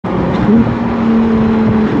Welcome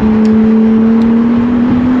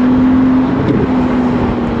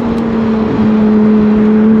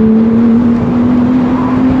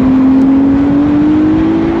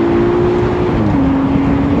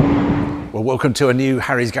to a new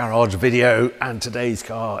Harry's Garage video, and today's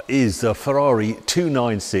car is the Ferrari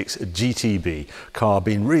 296 GTB car. I've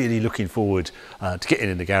been really looking forward to getting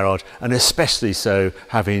in the garage, and especially so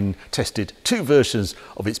having tested two versions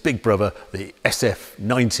of its big brother, the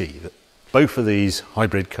SF90. Both of these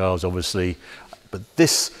hybrid cars obviously, but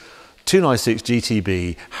this 296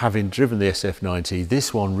 GTB, having driven the SF90,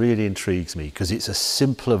 this one really intrigues me because it's a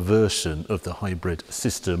simpler version of the hybrid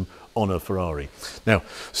system on a Ferrari. Now,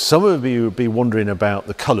 some of you would be wondering about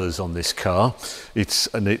the colours on this car.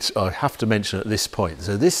 I have to mention at this point,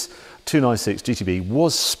 so this 296 GTB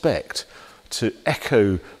was spec'd to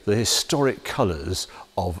echo the historic colours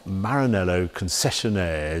of Maranello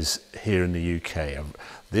concessionaires here in the UK.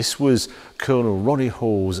 This was Colonel Ronnie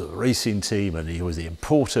Hall's racing team, and he was the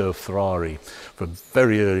importer of Ferrari from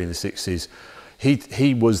very early in the 60s.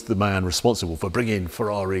 He was the man responsible for bringing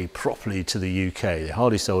Ferrari properly to the UK. They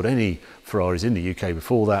hardly sold any Ferraris in the UK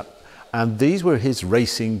before that, and these were his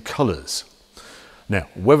racing colours. Now,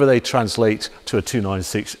 whether they translate to a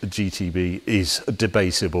 296 GTB is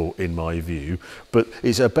debatable in my view, but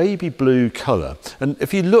it's a baby blue colour. And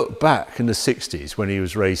if you look back in the 60s when he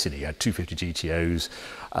was racing, he had 250 GTOs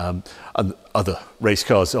and other race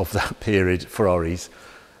cars of that period, Ferraris.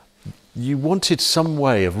 You wanted some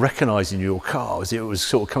way of recognising your car as it was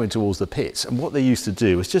sort of coming towards the pits, and what they used to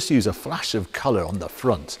do was just use a flash of colour on the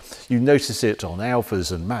front. You notice it on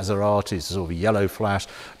Alphas and Maseratis, sort of a yellow flash.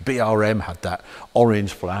 BRM had that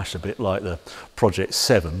orange flash, a bit like the Project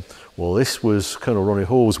 7. Well, this was Colonel Ronnie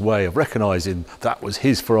Hall's way of recognising that was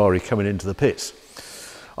his Ferrari coming into the pits.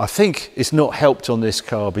 I think it's not helped on this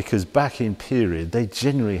car because back in period they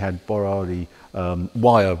generally had Ferrari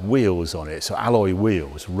wire wheels on it, so alloy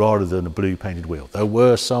wheels rather than a blue painted wheel. There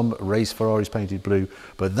were some race Ferraris painted blue,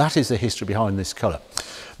 but that is the history behind this colour.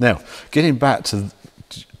 Now, getting back to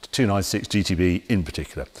 296 GTB in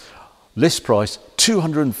particular, list price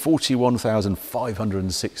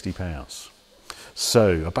 £241,560.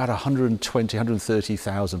 So about £120,000,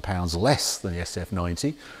 £130,000 less than the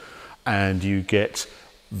SF90, and you get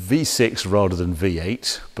V6 rather than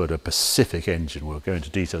V8, but a Pacific engine. We'll go into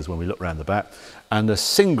details when we look around the back, and a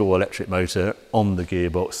single electric motor on the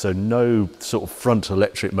gearbox, so no sort of front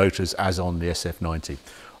electric motors as on the SF90.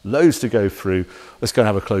 Loads to go through. Let's go and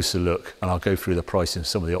have a closer look, and I'll go through the price and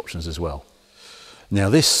some of the options as well. Now,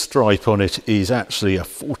 this stripe on it is actually a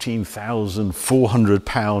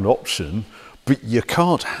 £14,400 option, but you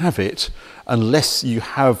can't have it unless you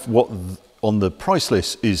have what on the price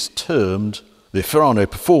list is termed the Ferrari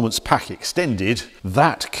Performance Pack Extended.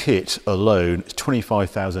 That kit alone is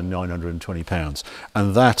 £25,920,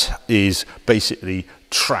 and that is basically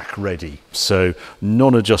track ready. So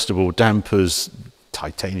non-adjustable dampers,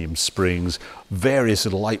 titanium springs, various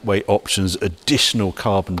lightweight options, additional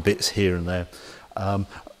carbon bits here and there.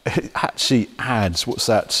 It actually adds, what's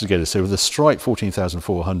that together? So with the stripe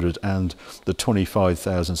 14,400 and the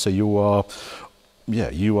 25,000, so you are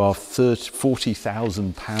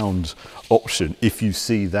 £40,000 option if you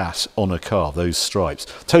see that on a car, those stripes.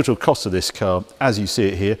 Total cost of this car, as you see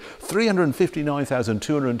it here,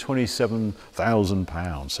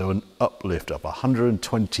 £359,227,000. So an uplift of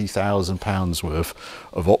 £120,000 worth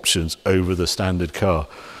of options over the standard car.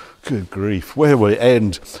 Good grief, where will it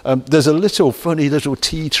end? There's a funny little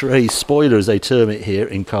T-tray spoiler, as they term it here,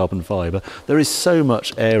 in carbon fibre. There is so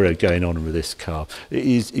much aero going on with this car. It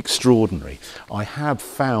is extraordinary. I have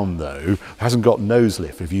found, though, it hasn't got nose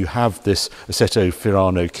lift. If you have this Assetto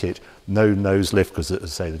Firano kit, no nose lift because, as I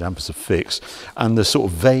say, the dampers are fixed. And the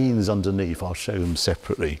sort of vanes underneath, I'll show them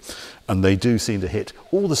separately. And they do seem to hit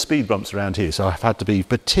all the speed bumps around here. So I've had to be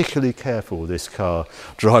particularly careful with this car,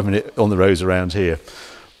 driving it on the roads around here.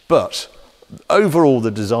 But overall, the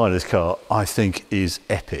design of this car, I think, is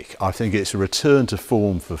epic. I think it's a return to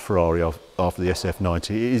form for Ferrari after the SF90.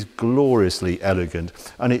 It is gloriously elegant,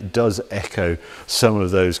 and it does echo some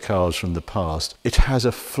of those cars from the past. It has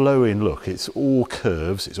a flowing look. It's all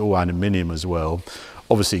curves. It's all aluminium as well.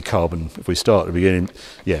 Obviously carbon, if we start at the beginning,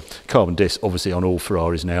 yeah, carbon disc obviously on all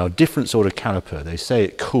Ferraris now. Different sort of caliper. They say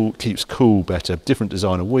it keeps cool better. Different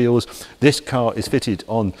design of wheels. This car is fitted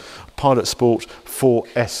on Pilot Sport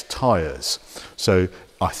 4S tyres. So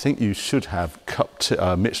I think you should have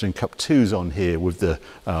Michelin Cup 2s on here with the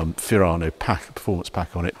Firano performance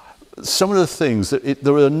pack on it. Some of the things,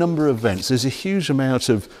 there are a number of vents. There's a huge amount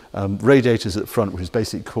of radiators at the front, which is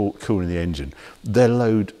basically cooling the engine. They're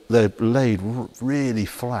laid really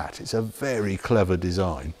flat. It's a very clever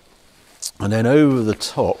design. And then over the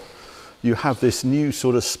top, you have this new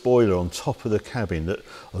sort of spoiler on top of the cabin that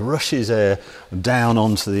rushes air down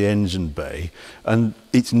onto the engine bay. And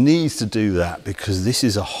it needs to do that because this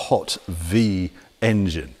is a hot V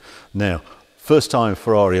engine. Now, first time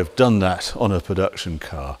Ferrari have done that on a production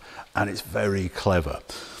car, and it's very clever.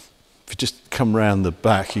 If you just come round the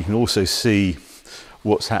back, you can also see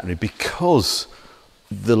what's happening because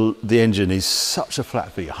the engine is such a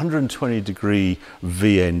flat V, 120-degree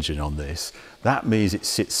V engine on this. That means it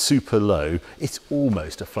sits super low. It's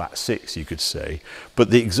almost a flat 6, you could say.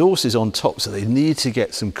 But the exhaust is on top, so they need to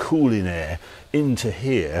get some cooling air into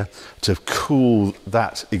here to cool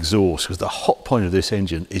that exhaust, because the hot point of this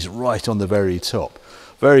engine is right on the very top.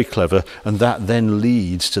 Very clever, and that then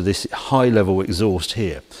leads to this high-level exhaust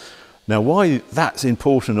here. Now, why that's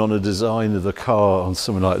important on a design of the car on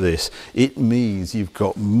something like this, it means you've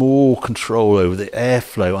got more control over the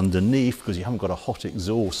airflow underneath because you haven't got a hot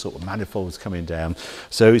exhaust sort of manifolds coming down.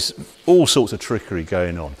 So it's all sorts of trickery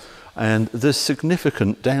going on. And there's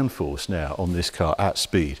significant downforce now on this car at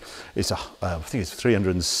speed. It's I think it's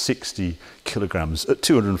 360 kilograms at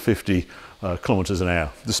 250 kilometers an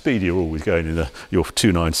hour. The speed you're always going in your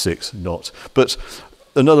 296 knot. But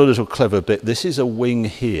another little clever bit, this is a wing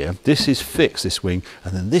here. This is fixed, this wing,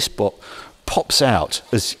 and then this pops out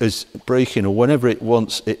as braking, or whenever it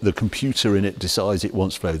wants it, the computer in it decides it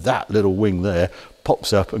wants flow. That little wing there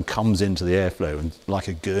pops up and comes into the airflow, and like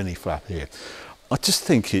a gurney flap here. I just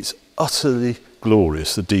think it's utterly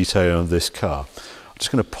glorious, the detail of this car. I'm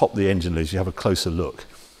just going to pop the engine leads, you have a closer look.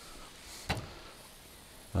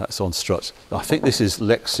 That's on struts. I think this is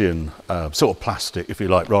Lexian sort of plastic, if you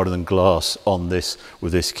like, rather than glass on this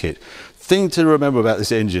with this kit. Thing to remember about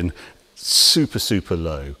this engine, super, super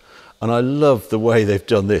low. And I love the way they've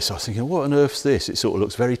done this. I was thinking, what on earth's this? It sort of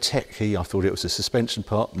looks very techy. I thought it was a suspension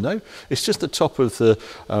part. No, it's just the top of the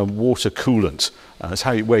water coolant. That's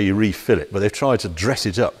where you refill it. But they've tried to dress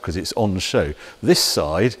it up because it's on show. This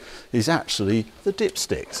side is actually the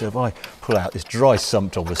dipstick. So if I pull out this dry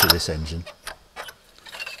sumped, obviously, this engine.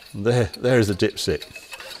 There is the dipstick.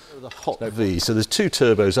 The hot V. So there's two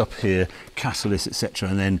turbos up here, catalyst, etc.,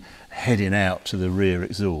 and then heading out to the rear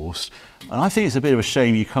exhaust. And I think it's a bit of a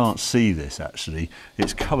shame you can't see this actually.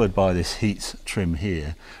 It's covered by this heat trim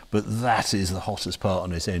here, but that is the hottest part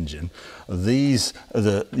on this engine. These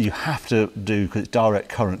are you have to do, because it's direct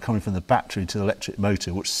current coming from the battery to the electric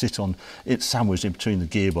motor, which it's sandwiched in between the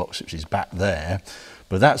gearbox, which is back there.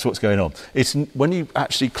 But that's what's going on. It's when you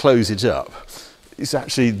actually close it up, it's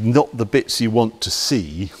actually not the bits you want to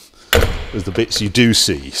see as the bits you do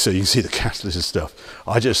see. So you can see the catalyst and stuff.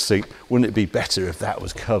 I just think, wouldn't it be better if that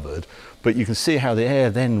was covered? But you can see how the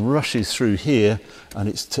air then rushes through here, and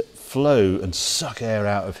it's to flow and suck air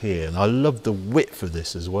out of here. And I love the width of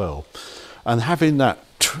this as well. And having that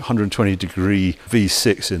 120-degree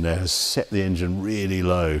V6 in there has set the engine really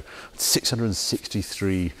low.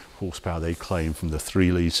 663 horsepower they claim from the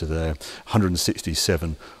 3-litre there,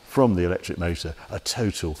 167 from the electric motor, a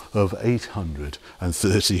total of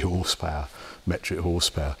 830 horsepower, metric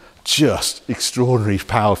horsepower. Just extraordinary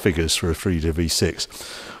power figures for a 3-litre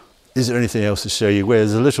V6. Is there anything else to show you? Where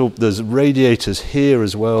there's radiators here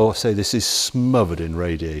as well. I say this is smothered in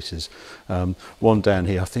radiators. One down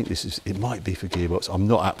here, I think it might be for gearbox. I'm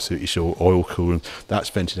not absolutely sure. Oil coolant, that's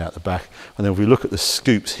vented out the back. And then if we look at the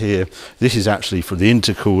scoops here, this is actually for the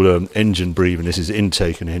intercooler engine breathing. This is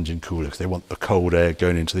intake and engine cooler, because they want the cold air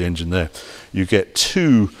going into the engine there. You get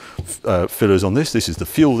two fillers on this. This is the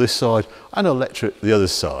fuel this side, and electric the other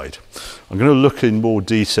side. I'm going to look in more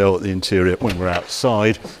detail at the interior when we're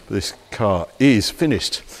outside. This car is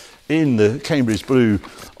finished in the Cambridge blue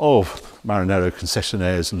of Maranello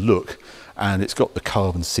concessionaire's look, and it's got the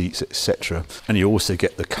carbon seats, etc. And you also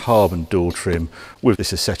get the carbon door trim with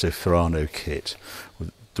this Assetto Ferrano kit with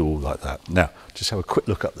a door like that. Now, just have a quick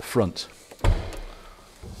look up the front.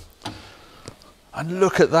 And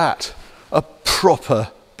look at that, a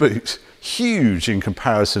proper boot, huge in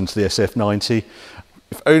comparison to the SF90.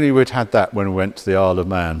 If only we'd had that when we went to the Isle of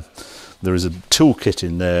Man. There is a toolkit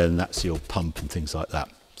in there, and that's your pump and things like that.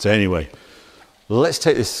 So anyway, let's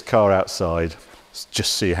take this car outside,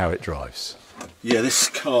 just see how it drives. Yeah, this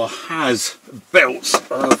car has belts,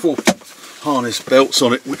 4 harness belts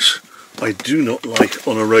on it, which I do not like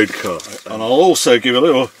on a road car. And I'll also give a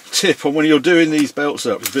little tip on when you're doing these belts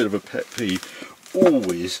up, it's a bit of a pet peeve.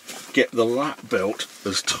 Always get the lap belt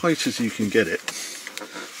as tight as you can get it.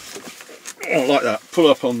 Oh, like that, pull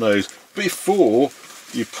up on those before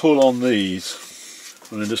you pull on these,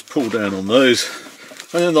 and then just pull down on those,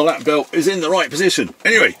 and then the lap belt is in the right position.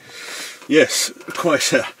 Anyway, yes,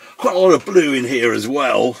 quite a lot of blue in here as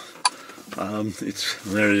well.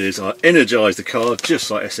 There it is. I energise the car just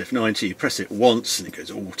like SF90. You press it once and it goes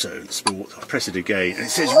auto and sport. I press it again and it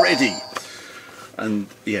says ready. And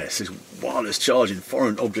yes, it says wireless charging,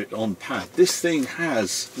 foreign object on pad. This thing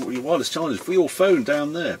has wireless chargers for your phone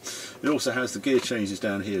down there. It also has the gear changes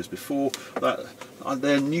down here as before.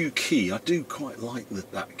 Their new key, I do quite like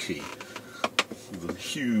that key. The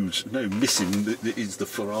huge, no missing, that is the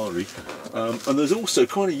Ferrari. And there's also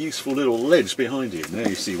quite a useful little ledge behind it. Now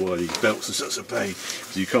you see why these belts are such a pain,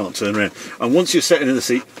 so you can't turn around. And once you're setting in the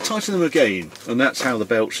seat, tighten them again, and that's how the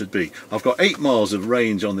belt should be. I've got 8 miles of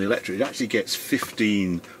range on the electric. It actually gets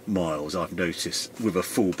 15 miles, I've noticed, with a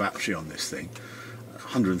full battery on this thing.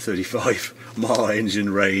 135-mile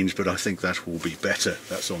engine range, but I think that will be better.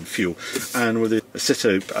 That's on fuel. And with the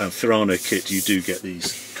Assetto Ferrari kit, you do get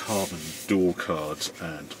these carbon door cards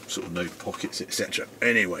and sort of no pockets, etc.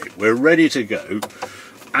 Anyway, we're ready to go,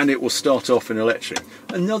 and it will start off in electric.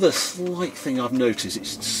 Another slight thing I've noticed,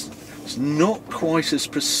 it's not quite as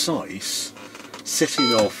precise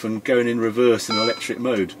setting off and going in reverse in electric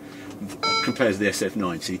mode compared to the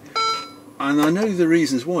SF90. And I know the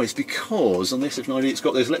reasons why. It's because on the SF90 it's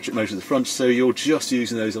got those electric motors at the front, so you're just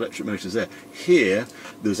using those electric motors there. Here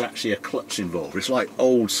there's actually a clutch involved. It's like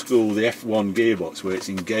old school, the F1 gearbox, where it's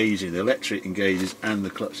engaging, the electric engages and the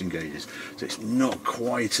clutch engages. So it's not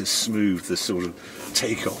quite as smooth, the sort of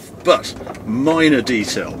takeoff. But minor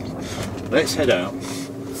detail. Let's head out,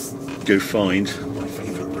 go find my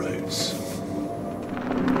favourite roads.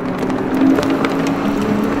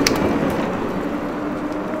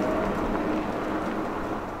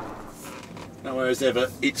 As ever,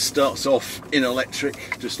 it starts off in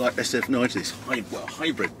electric, just like SF90. This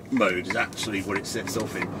hybrid mode is actually what it sets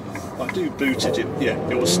off in. If I do boot it,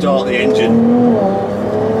 it will start the engine,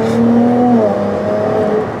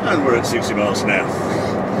 and we're at 60 miles an hour.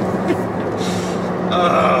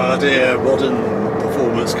 Ah dear, modern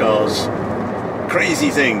performance cars, crazy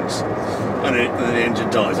things, and then the engine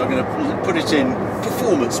dies. I'm going to put it in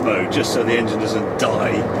performance mode just so the engine doesn't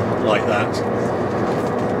die like that.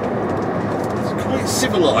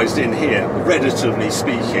 Civilised in here, relatively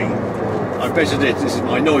speaking. I measured it, this is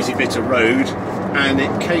my noisy bit of road, and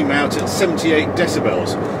it came out at 78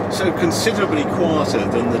 decibels, so considerably quieter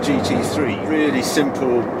than the GT3. Really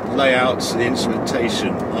simple layouts, the instrumentation,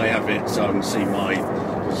 I have it so I can see my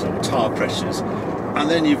sort of tyre pressures, and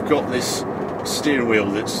then you've got this steering wheel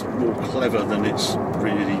that's more clever than it's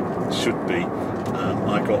really should be.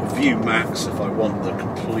 I got View Max if I want the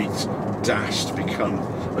complete dash to become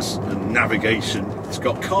a navigation. It's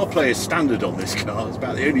got CarPlay as standard on this car. It's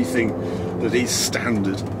about the only thing that is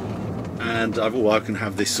standard. And I can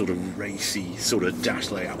have this sort of racy sort of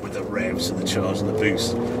dash layout with the revs and the charge and the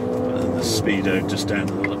boost and the speedo just down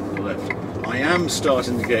to the left. I am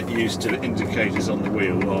starting to get used to indicators on the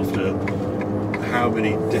wheel after how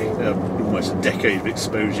many almost a decade of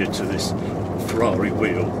exposure to this Ferrari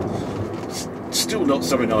wheel. Still not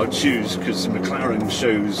something I would choose, because McLaren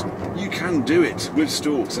shows you can do it with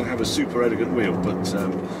stalks and have a super elegant wheel, but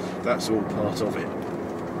that's all part of it.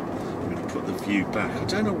 I'm going to put the view back. I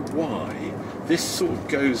don't know why this sort of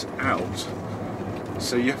goes out,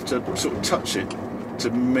 so you have to sort of touch it to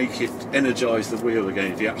make it energise the wheel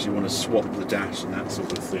again if you actually want to swap the dash and that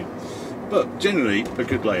sort of thing. But generally a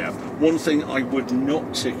good layout. One thing I would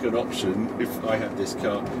not tick an option if I had this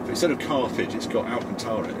car, if instead of carpet it's got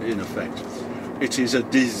Alcantara in effect. It is a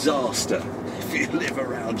disaster if you live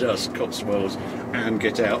around us, Cotswolds, and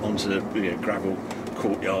get out onto gravel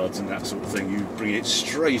courtyards and that sort of thing. You bring it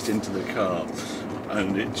straight into the car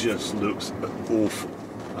and it just looks awful.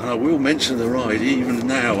 And I will mention the ride. Even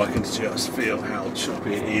now I can just feel how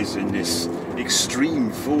choppy it is in this extreme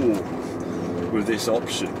form with this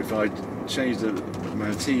option. If I change the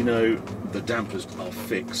Mantino, the dampers are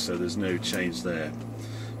fixed, so there's no change there.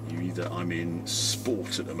 I'm in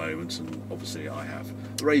sport at the moment, and obviously I have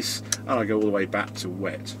race, and I go all the way back to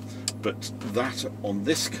wet. But that on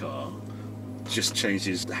this car just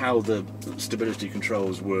changes how the stability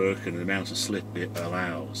controls work and the amount of slip it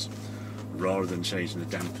allows, rather than changing the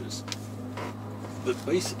dampers. But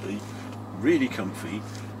basically, really comfy,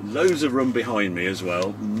 loads of room behind me as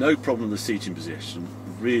well, no problem with the seating position,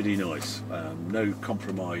 really nice, no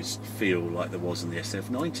compromised feel like there was in the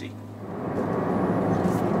SF90.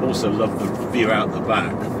 Also love the view out the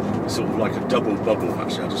back. It's sort of like a double bubble.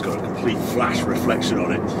 Actually, I just got a complete flash reflection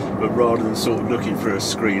on it, but rather than sort of looking through a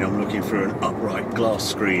screen, I'm looking through an upright glass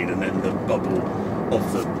screen and then the bubble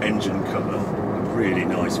of the engine cover. A really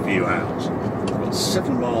nice view out. I've got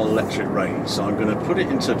 7 mile electric range, so I'm going to put it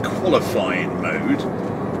into qualifying mode,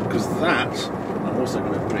 because that I'm also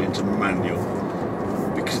going to put it into manual,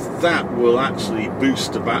 because that will actually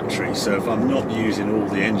boost the battery. So if I'm not using all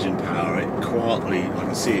the engine power, it quietly, I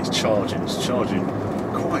can see it's charging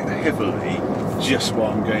quite heavily just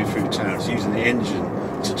while I'm going through town. It's using the engine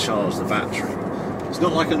to charge the battery. It's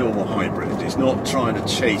not like a normal hybrid. It's not trying to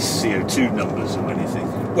chase CO2 numbers or anything.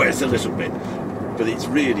 Well, it's a little bit, but it's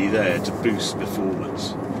really there to boost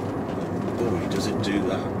performance. Boy, does it do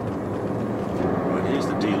that. Right, here's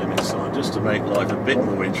the delimit sign, just to make life a bit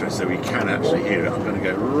more interesting so we can actually hear it. I'm going to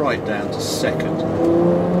go right down to second.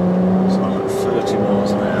 So I'm at 30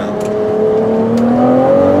 miles an hour.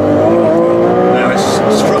 Now it's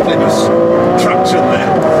struggling with traction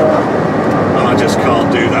there, and I just can't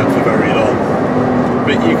do that for very long.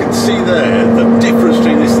 But you can see there the difference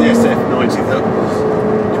between this and the SF90, that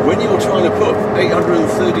when you're trying to put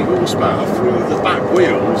 830 horsepower through the back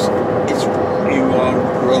wheels, you are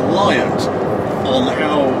reliant on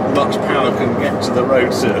how much power can get to the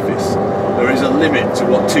road surface. There is a limit to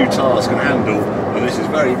what two tyres can handle, and this is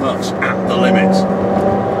very much at the limit.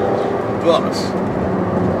 But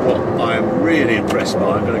what I am really impressed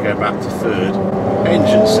by, I'm going to go back to third,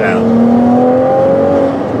 engine sound.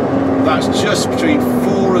 That's just between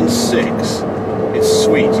 4 and 6. It's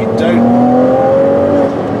sweet. You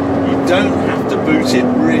don't have to boot it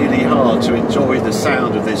really hard to enjoy the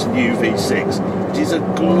sound of this new V6. It is a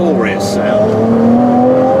glorious sound.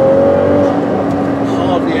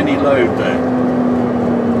 Hardly any load there.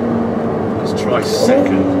 Let's try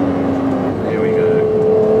second. Here we go.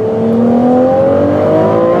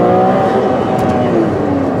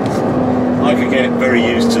 I could get very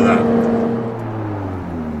used to that.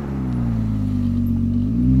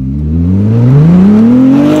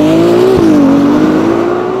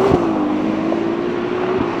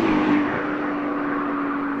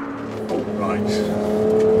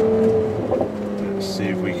 Let's see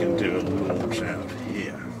if we can do a launch out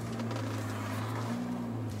here.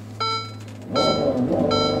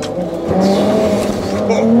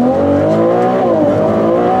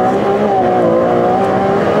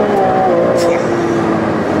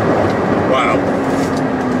 Wow.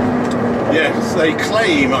 Yes, they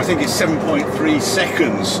claim, I think it's 7.3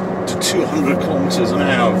 seconds to 200 kilometers an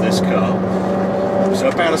hour of this car. So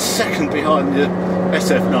about a second behind the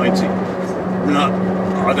SF90. No,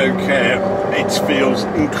 I don't care. It feels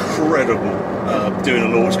incredible doing a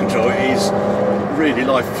launch control. It is really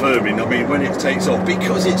life affirming. I mean, when it takes off,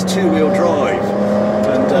 because it's two-wheel drive,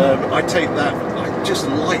 and I take that. I just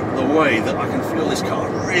like the way that I can feel this car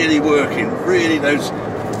really working. Really, those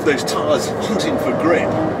tyres hunting for grip.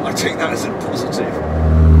 I take that as a positive.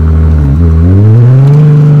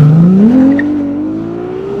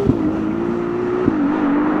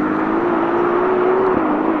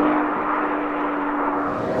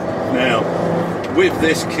 With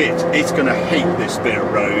this kit, it's going to hate this bit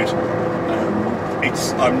of road.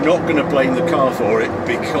 I'm not going to blame the car for it,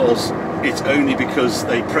 because it's only because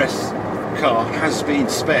the press car has been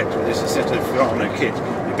spec'd with this set of Ferrari kit.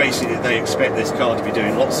 Basically, they expect this car to be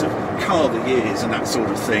doing lots of car of the years and that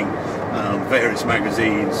sort of thing, various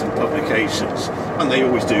magazines and publications, and they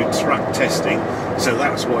always do track testing. So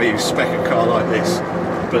that's why you spec a car like this.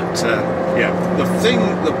 But yeah,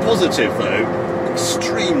 the positive though,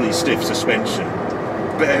 extremely stiff suspension.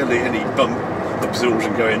 Barely any bump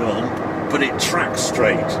absorption going on, but it tracks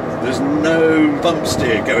straight. There's no bump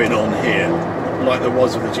steer going on here like there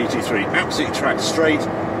was with the GT3. Absolutely tracks straight,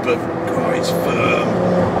 but God, it's firm.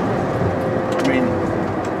 I mean,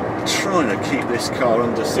 trying to keep this car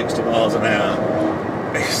under 60 miles an hour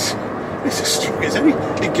it's a struggle.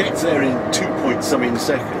 It gets there in 2-point-something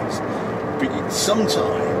seconds, but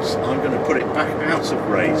sometimes I'm going to put it back out of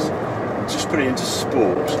race, just put it into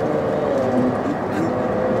sport.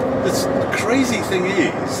 The crazy thing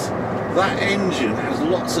is, that engine has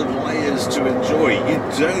lots of layers to enjoy. You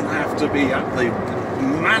don't have to be at the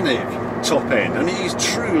manic top end, and it is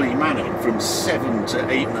truly manic from 7 to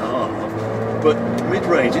 8.5. But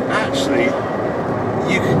mid-range,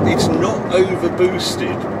 it's not over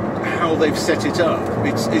boosted how they've set it up.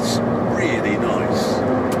 It's really nice.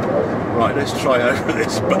 Right, let's try over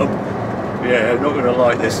this bump. Yeah, I'm not going to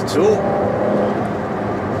like this at all.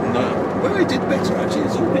 No. Well, it did better actually.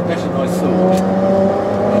 It's all a bit better than I thought.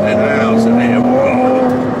 And then out of here.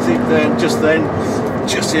 Whoa. See,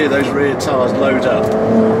 just hear those rear tyres load up.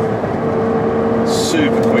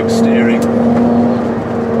 Super quick steering.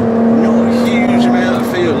 Not a huge amount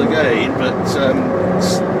of feel again, but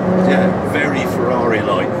yeah, very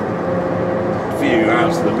Ferrari-like view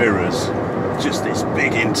out of the mirrors. Just this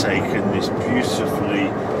big intake and this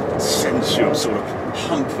beautifully sensual sort of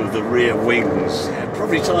hump of the rear wings. Yeah,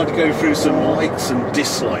 probably time to go through some likes and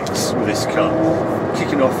dislikes with this car.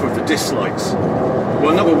 Kicking off with the dislikes.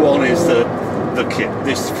 Well, number one is the kit,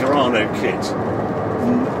 this Ferrari kit.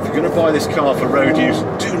 If you're going to buy this car for road use,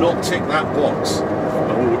 do not tick that box.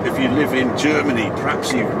 Or if you live in Germany,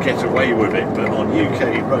 perhaps you get away with it, but on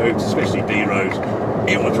UK roads, especially B roads,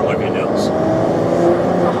 it will drive you nuts.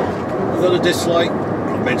 Another dislike,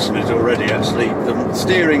 I mentioned it already actually, the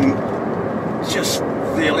steering, just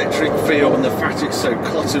the electric feel and the fact it's so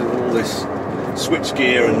cluttered with all this switch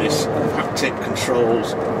gear and this haptic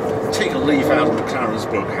controls. Take a leaf out of McLaren's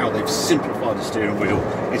book, how they've simplified the steering wheel.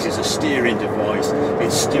 It is a steering device,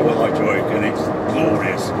 it's still hydraulic and it's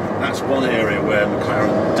glorious. That's one area where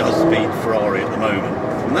McLaren does beat Ferrari at the moment.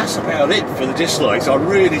 And that's about it for the dislikes. I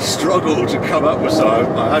really struggled to come up with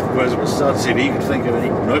some. I had words with my son, see if he could think of any.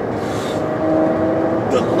 Nope.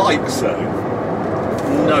 The likes though,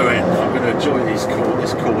 no end. I'm going to enjoy this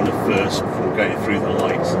corner first before going through the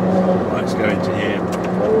lights. Let's go into here.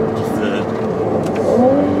 Third,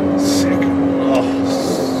 second. Oh,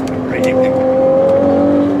 screaming.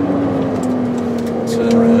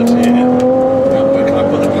 Turn around here. Where can I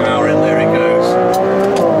put the power in? There it goes.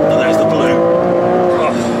 And there's the blue.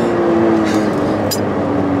 Oh.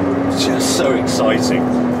 Just so exciting.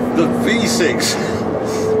 The V6.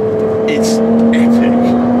 It's epic.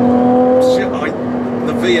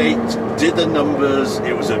 The V8 did the numbers,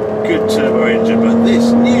 it was a good turbo engine, but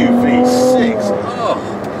this new V6, oh,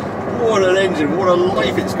 what an engine, what a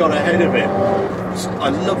life it's got ahead of it. I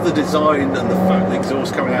love the design and the fact the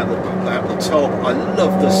exhaust coming out the top. I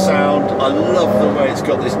love the sound, I love the way it's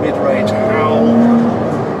got this mid-range howl,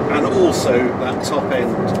 and also that top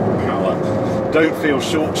end power. Don't feel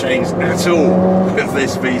shortchanged at all with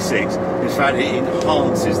this V6. In fact, it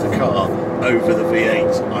enhances the car over the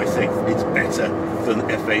V8. I think it's better than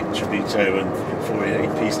F8 Tribito and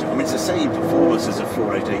 488 Pista. I mean, it's the same performance as a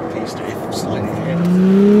 488 Pista, if slightly ahead of them.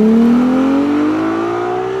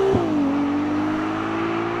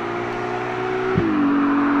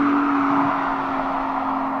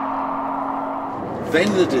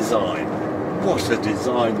 Then the design. What a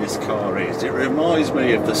design this car is. It reminds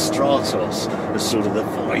me of the Stratos, as sort of the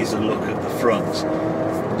visor look at the front.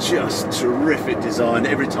 Just terrific design.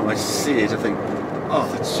 Every time I see it I think,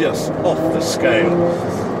 oh, it's just off the scale.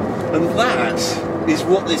 And that is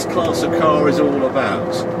what this class of car is all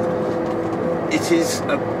about. It's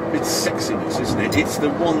sexiness, isn't it? It's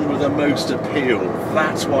the one with the most appeal.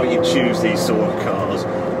 That's why you choose these sort of cars.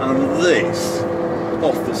 And this,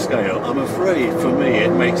 off the scale, I'm afraid for me it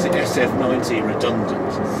makes the SF90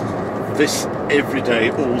 redundant. This every day,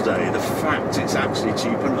 all day, the fact it's actually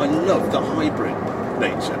cheap, and I love the hybrid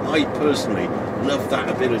nature. I personally love that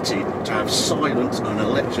ability to have silence and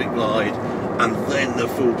electric glide and then the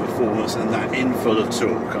full performance and that infill of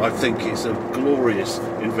torque. I think it's a glorious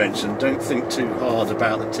invention. Don't think too hard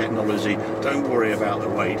about the technology, don't worry about the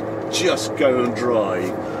weight, just go and drive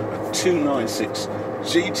a 296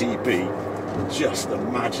 GTB. Just the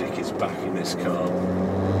magic is back in this car.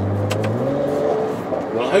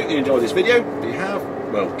 Well, I hope you enjoyed this video. If you have,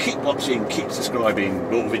 well, keep watching, keep subscribing,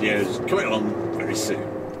 more videos coming on very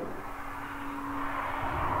soon.